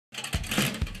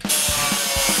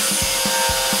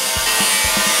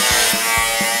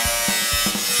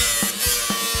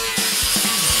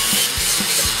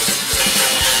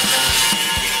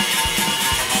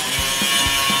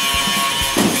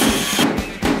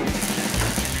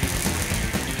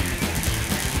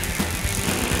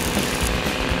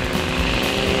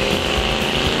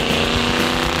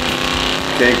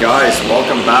Okay guys,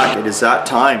 welcome back. It is that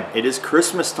time. It is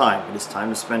Christmas time. It is time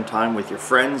to spend time with your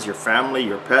friends, your family,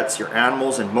 your pets, your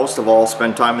animals, and most of all,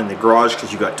 spend time in the garage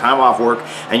because you got time off work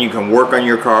and you can work on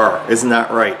your car. Isn't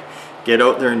that right? Get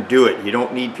out there and do it. You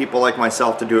don't need people like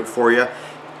myself to do it for you.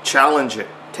 Challenge it.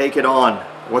 Take it on.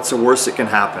 What's the worst that can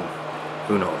happen?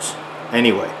 Who knows?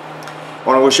 Anyway, I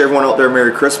want to wish everyone out there a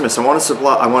Merry Christmas. I want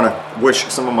to wish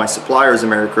some of my suppliers a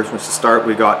Merry Christmas to start.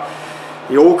 We got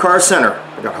the Old Car Center.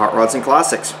 We got Hot Rods and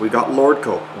Classics. We got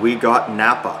Lordco. We got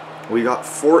Napa. We got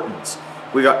Fortins.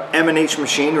 We got M&H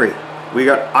Machinery. We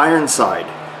got Ironside.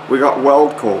 We got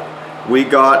Weldco. We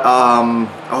got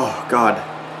oh god,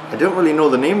 I don't really know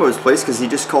the name of his place because he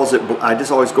just calls it, I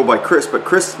just always go by Chris, but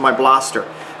Chris is my blaster.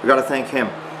 We got to thank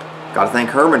him. Got to thank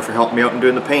Herman for helping me out and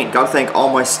doing the paint. Got to thank all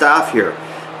my staff here.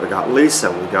 We got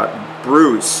Lisa. We got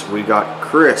Bruce. We got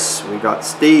Chris. We got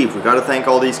Steve. We got to thank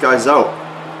all these guys out.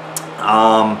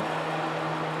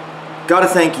 Got to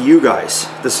thank you guys,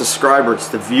 the subscribers,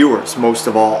 the viewers, most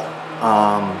of all.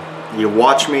 You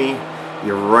watch me,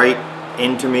 you write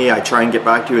into me. I try and get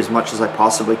back to you as much as I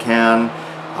possibly can.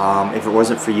 If it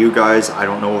wasn't for you guys, I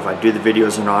don't know if I'd do the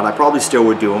videos or not. I probably still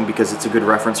would do them because it's a good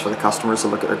reference for the customers to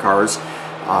look at their cars.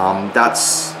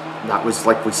 That was,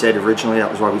 like we said originally,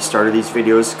 that was why we started these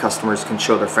videos. Customers can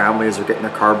show their family as they're getting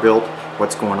their car built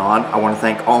what's going on. I want to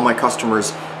thank all my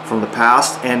customers from the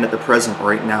past and at the present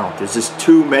right now. There's just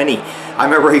too many. I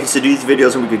remember I used to do these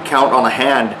videos and we could count on a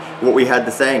hand what we had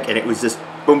to thank, and it was just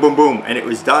boom, boom, boom, and it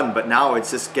was done. But now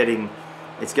it's just getting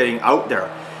out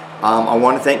there. I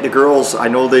want to thank the girls. I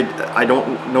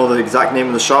don't know the exact name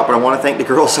of the shop, but I want to thank the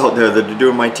girls out there that are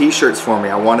doing my t-shirts for me.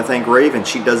 I want to thank Raven.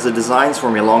 She does the designs for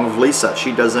me along with Lisa.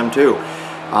 She does them too.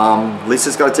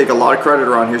 Lisa's got to take a lot of credit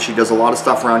around here. She does a lot of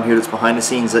stuff around here that's behind the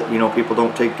scenes that, you know, people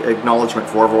don't take acknowledgement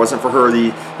for. If it wasn't for her,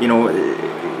 we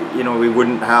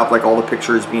wouldn't have like all the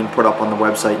pictures being put up on the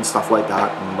website and stuff like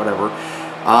that and whatever.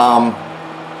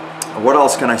 What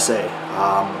else can I say?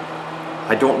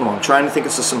 I don't know. I'm trying to think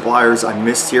of some suppliers I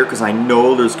missed here because I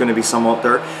know there's going to be some out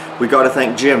there. We got to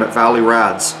thank Jim at Valley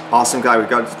Rads. Awesome guy. We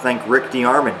got to thank Rick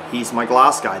DeArmond. He's my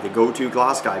glass guy, the go-to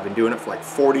glass guy. I've been doing it for like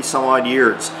 40 some odd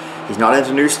years. He's not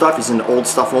into new stuff. He's into old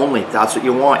stuff only. That's what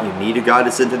you want. You need a guy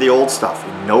that's into the old stuff.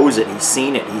 He knows it. He's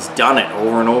seen it. He's done it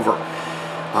over and over.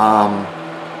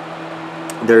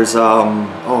 There's oh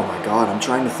my god, I'm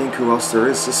trying to think who else there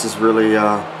is. This is really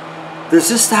there's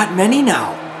just that many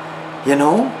now, you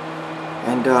know.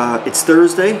 And it's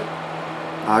Thursday.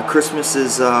 Christmas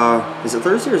is it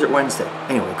Thursday or is it Wednesday?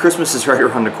 Anyway, Christmas is right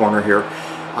around the corner here.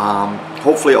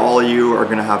 Hopefully all of you are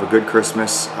going to have a good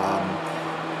Christmas.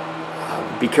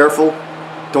 Be careful.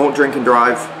 Don't drink and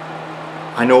drive.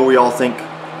 I know we all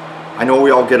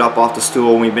get up off the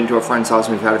stool when we've been to a friend's house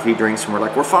and we've had a few drinks and we're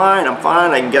like, we're fine, I'm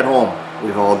fine, I can get home.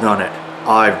 We've all done it.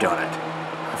 I've done it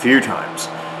a few times.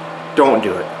 Don't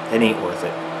do it. It ain't worth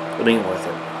it. It ain't worth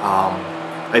it.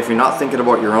 If you're not thinking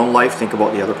about your own life, think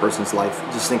about the other person's life.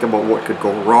 Just think about what could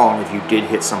go wrong if you did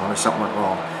hit someone or something went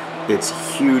wrong. It's a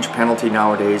huge penalty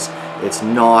nowadays. It's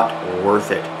not worth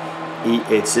it.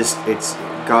 It's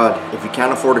God, if you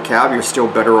can't afford a cab, you're still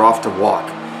better off to walk.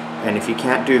 And if you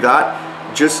can't do that,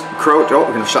 just crouch. Oh,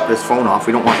 we're going to shut this phone off.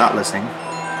 We don't want that listening.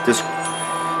 Just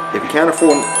if you can't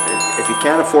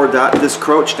afford that, just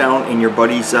crouch down in your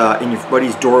buddy's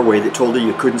doorway that told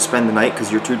you couldn't spend the night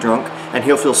because you're too drunk, and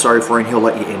he'll feel sorry for you and he'll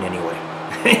let you in anyway.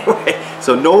 Anyway,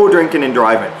 so no drinking and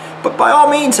driving. But by all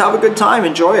means, have a good time.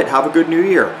 Enjoy it. Have a good New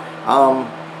Year.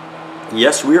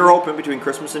 Yes, we are open between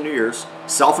Christmas and New Year's.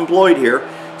 Self-employed here.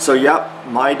 So yeah,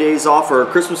 my days off for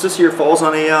Christmas this year falls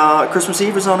on a Christmas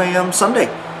Eve is on a Sunday,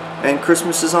 and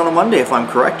Christmas is on a Monday if I'm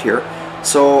correct here.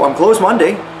 So I'm closed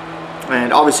Monday,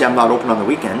 and obviously I'm not open on the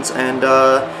weekends. And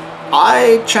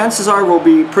chances are will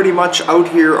be pretty much out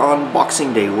here on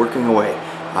Boxing Day working away.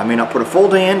 I may not put a full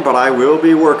day in, but I will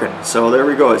be working. So there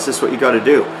we go. It's just what you got to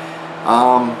do.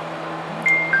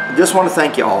 Just want to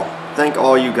thank you all. Thank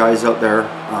all you guys out there.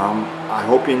 I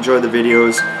hope you enjoy the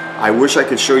videos. I wish I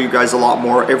could show you guys a lot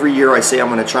more. Every year I say I'm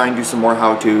going to try and do some more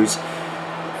how-tos,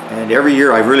 and every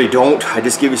year I really don't. I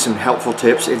just give you some helpful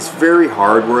tips. It's very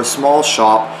hard. We're a small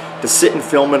shop. To sit and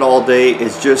film it all day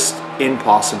is just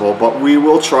impossible, but we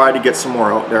will try to get some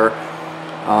more out there.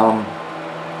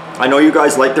 I know you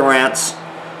guys like the rants.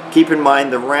 Keep in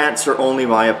mind the rants are only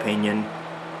my opinion.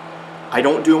 I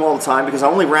don't do them all the time because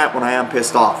I only rant when I am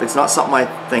pissed off. It's not something I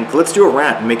think, let's do a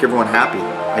rant and make everyone happy.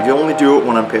 I only do it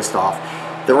when I'm pissed off.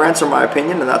 The rants are my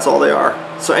opinion and that's all they are.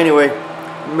 So anyway,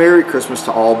 Merry Christmas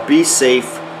to all. Be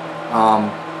safe.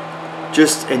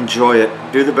 Just enjoy it.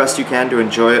 Do the best you can to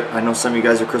enjoy it. I know some of you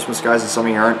guys are Christmas guys and some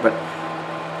of you aren't, but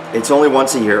it's only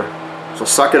once a year. So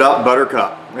suck it up,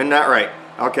 buttercup. Isn't that right?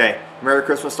 Okay, Merry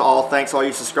Christmas to all. Thanks all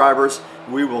you subscribers.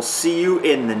 We will see you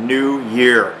in the new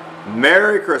year.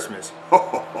 Merry Christmas. Ho,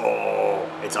 ho, ho.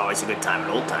 It's always a good time,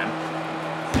 an old time.